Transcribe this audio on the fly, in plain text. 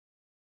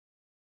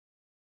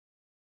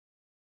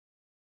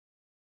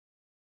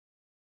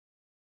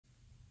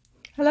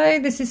Hello,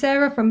 this is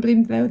Sarah from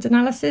Bloomfield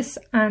Analysis,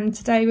 and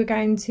today we're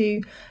going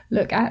to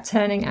look at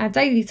turning our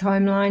daily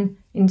timeline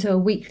into a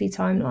weekly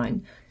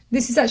timeline.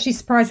 This is actually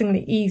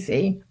surprisingly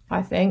easy,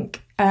 I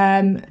think,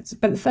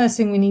 but the first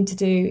thing we need to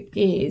do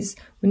is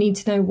we need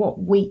to know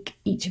what week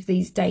each of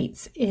these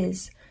dates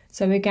is.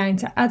 So we're going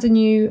to add a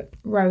new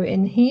row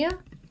in here.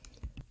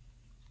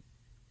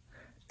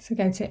 So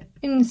go to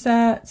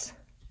Insert,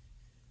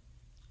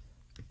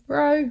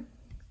 Row,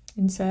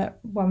 insert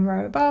one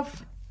row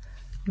above.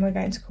 And we're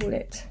going to call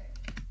it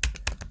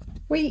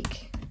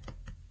week,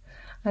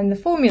 and the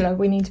formula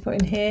we need to put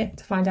in here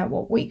to find out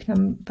what week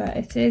number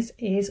it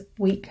is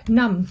week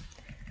num,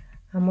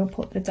 and we'll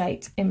put the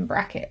date in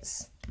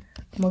brackets,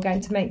 and we're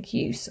going to make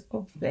use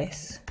of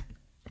this.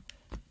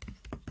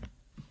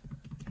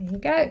 There you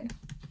go.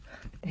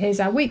 Here's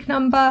our week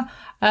number.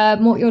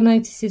 What you'll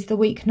notice is the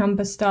week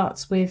number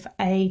starts on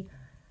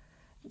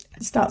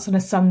a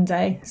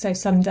Sunday, so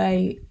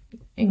Sunday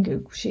in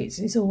Google Sheets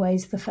is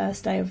always the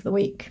first day of the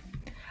week.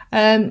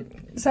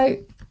 So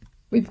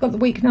we've got the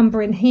week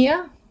number in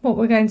here. What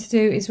we're going to do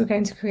is we're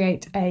going to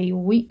create a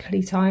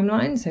weekly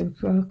timeline. So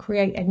we'll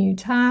create a new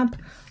tab.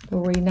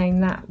 We'll rename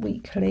that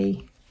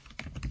weekly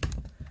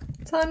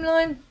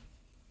timeline.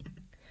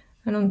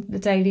 And on the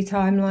daily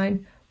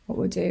timeline, what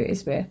we'll do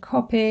is we'll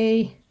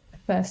copy the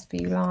first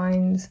few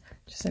lines,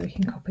 just so we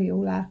can copy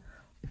all our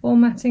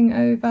formatting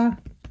over,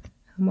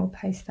 and we'll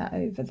paste that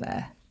over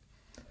there.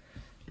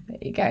 There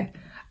you go.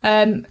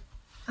 And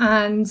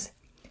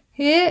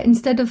here,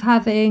 instead of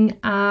having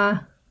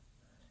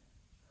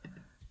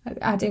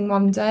adding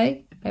one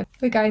day,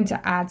 we're going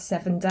to add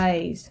 7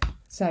 days.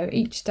 So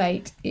each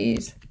date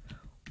is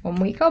 1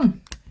 week on.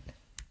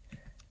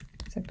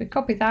 So if we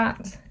copy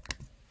that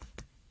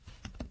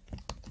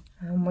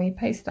and we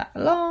paste that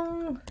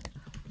along,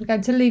 we're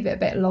going to leave it a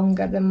bit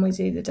longer than we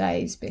do the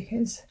days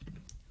because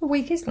a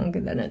week is longer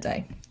than a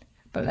day.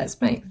 But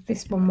let's make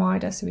this one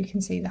wider so we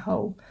can see the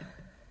whole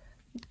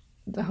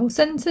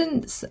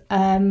sentence.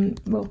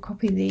 We'll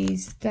copy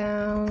these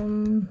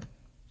down.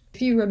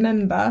 If you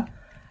remember,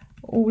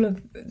 all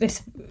of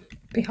this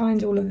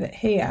behind all of it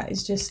here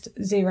is just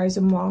zeros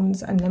and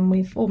ones, and then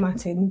we've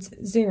formatted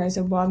zeros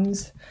and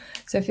ones.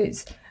 So if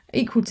it's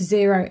equal to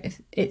 0,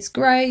 if it's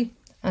grey,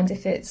 and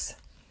if it's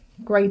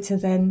greater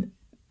than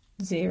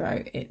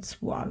 0,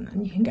 it's 1.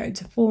 And you can go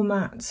to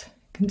Format,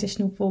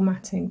 Conditional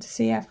Formatting to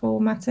see our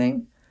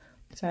formatting.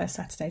 So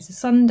Saturdays and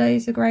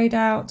Sundays are greyed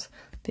out.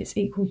 If it's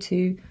equal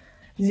to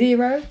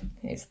 0,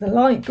 it's the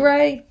light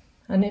grey,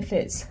 and if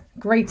it's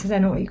greater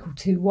than or equal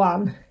to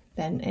 1,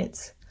 then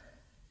it's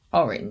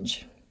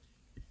orange.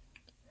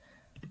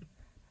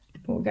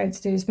 What we're going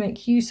to do is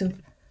make use of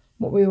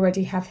what we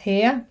already have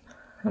here,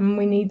 and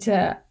we need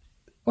to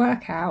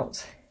work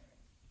out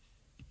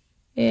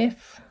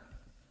if,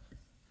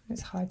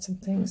 let's hide some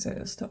things so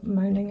it'll stop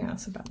moaning at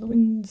us about the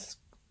window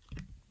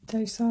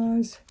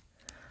size.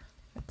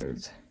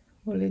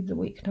 We'll leave the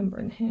week number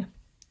in here.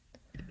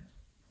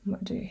 We'll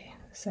do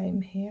the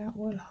same here.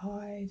 We'll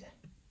hide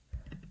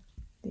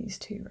these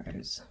 2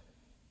 rows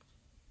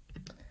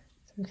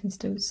so we can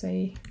still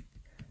see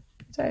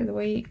day of the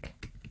week,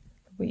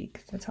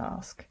 the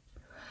task.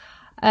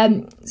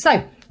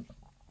 So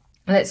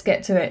let's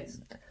get to it.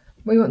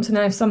 We want to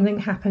know if something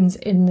happens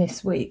in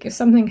this week. If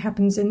something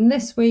happens in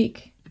this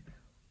week,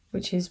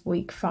 which is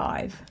week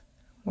 5,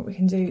 what we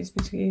can do is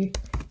we do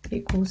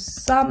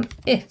equals sum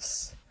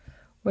ifs.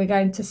 We're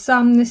going to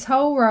sum this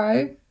whole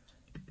row,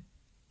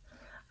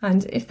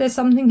 and if there's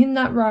something in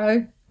that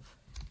row,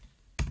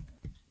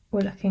 we're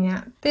looking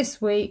at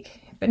this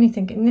week. If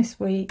anything in this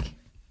week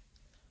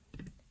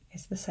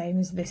is the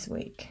same as this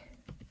week.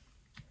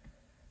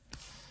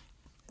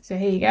 So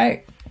here you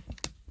go.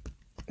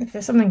 If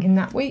there's something in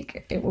that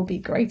week, it will be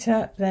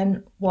greater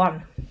than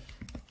 1.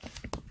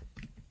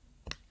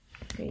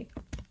 Okay,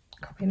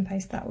 copy and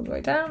paste that all the way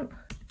down.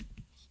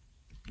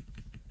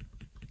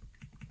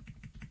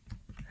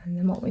 And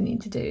then what we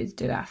need to do is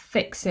do our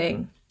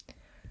fixing.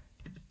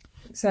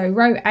 So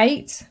row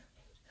 8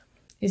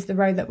 is the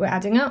row that we're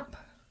adding up.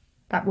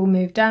 That will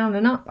move down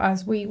and up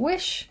as we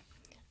wish.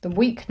 The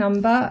week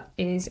number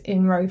is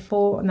in row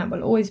 4, and that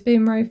will always be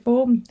in row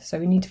 4. So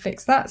we need to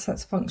fix that. So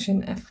that's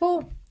function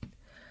F4.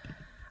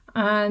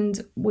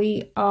 And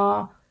we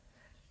are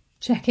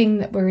checking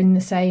that we're in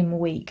the same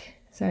week.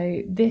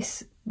 So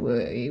this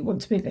we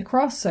want to move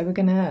across. So we're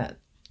going to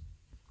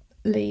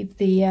leave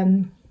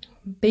the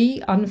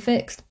B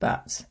unfixed,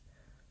 but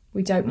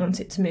we don't want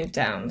it to move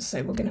down,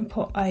 so we're going to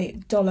put a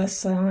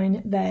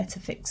 $sign there to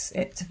fix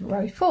it to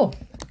row 4.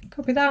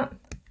 Copy that,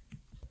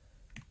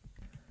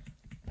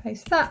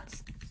 paste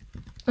that,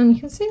 and you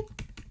can see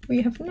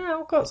we have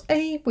now got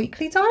a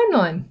weekly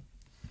timeline.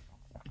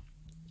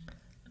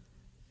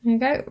 There you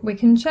go, we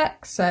can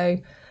check. So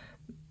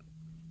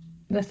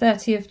the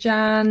 30th of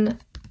Jan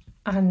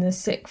and the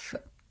 6th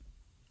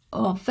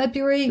of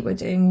February, we're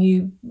doing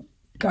new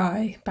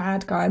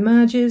bad guy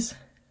merges.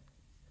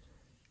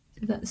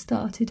 So that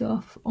started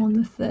off on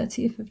the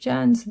 30th of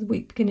Jan, so the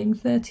week beginning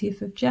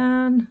 30th of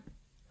Jan.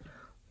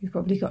 We've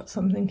probably got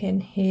something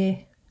in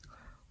here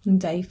on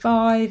day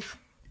 5.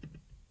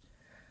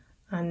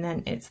 and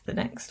then it's the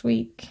next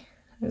week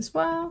as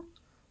well,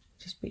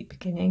 just week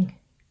beginning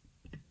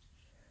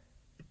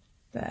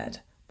 3rd.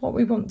 What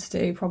we want to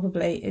do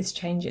probably is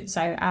change it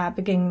so our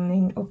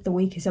beginning of the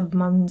week is a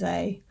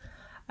Monday.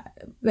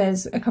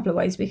 There's a couple of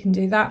ways we can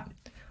do that.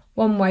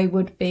 One way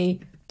would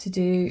be to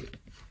do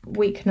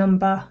week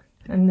number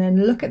and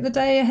then look at the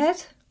day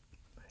ahead.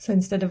 So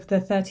instead of the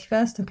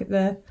 31st, look at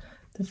the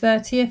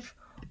 30th,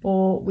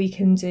 or we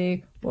can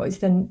do what is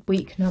the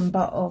week number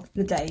of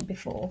the day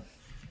before.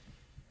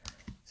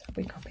 So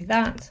we copy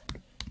that,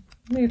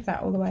 move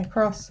that all the way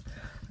across,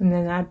 and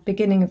then our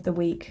beginning of the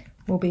week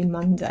will be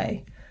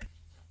Monday.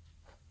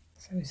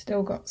 So we've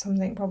still got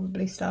something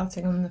probably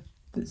starting on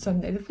the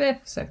Sunday the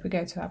 5th. So if we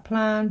go to our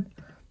plan,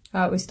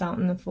 we start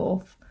on the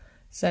 4th.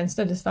 So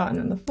instead of starting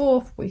on the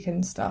 4th, we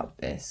can start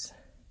this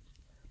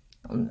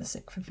on the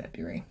 6th of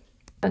February.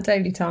 Our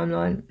daily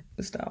timeline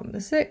will start on the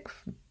 6th,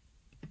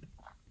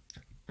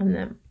 and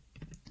then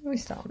we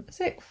start on the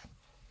 6th.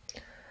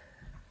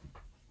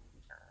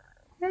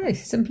 Yeah,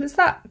 simple as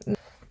that.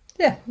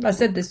 Yeah, I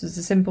said this was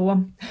a simple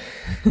one.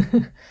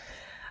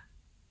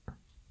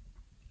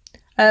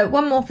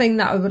 One more thing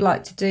that I would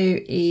like to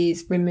do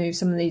is remove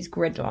some of these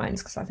grid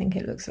lines, because I think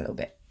it looks a little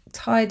bit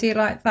tidy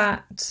like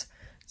that.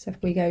 So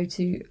if we go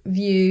to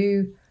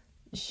View,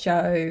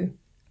 Show,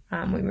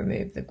 and we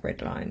remove the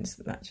grid lines,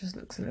 that just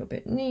looks a little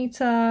bit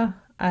neater.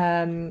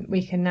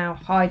 We can now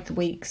hide the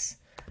weeks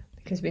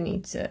because we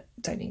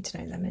don't need to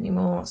know them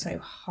anymore. So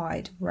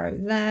hide row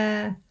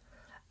there.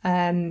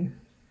 And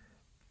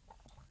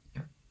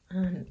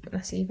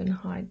let's even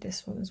hide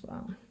this one as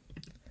well,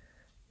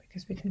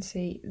 because we can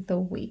see the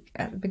week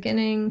at the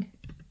beginning.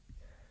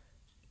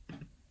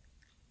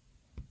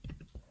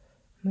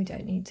 We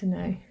don't need to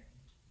know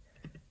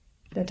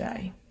the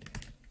day.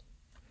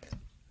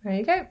 There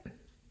you go.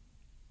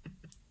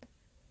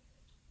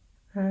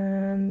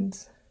 And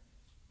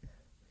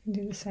we can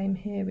do the same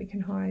here. We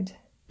can hide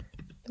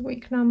the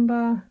week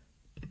number.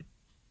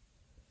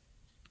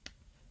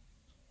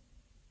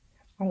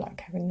 I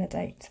like having the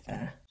date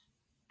there.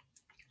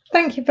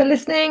 Thank you for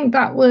listening.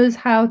 That was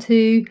how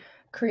to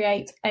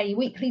create a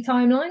weekly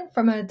timeline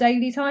from a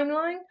daily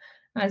timeline.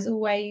 As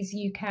always,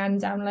 you can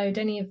download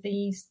any of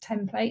these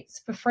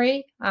templates for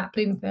free at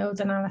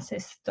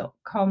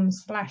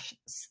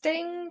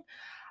bloomfieldanalysis.com/sting.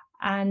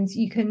 And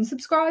you can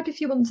subscribe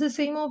if you want to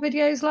see more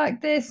videos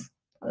like this.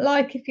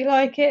 Like if you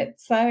like it,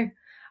 so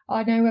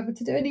I know whether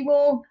to do any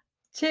more.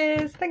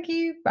 Cheers, thank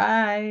you,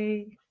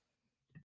 bye.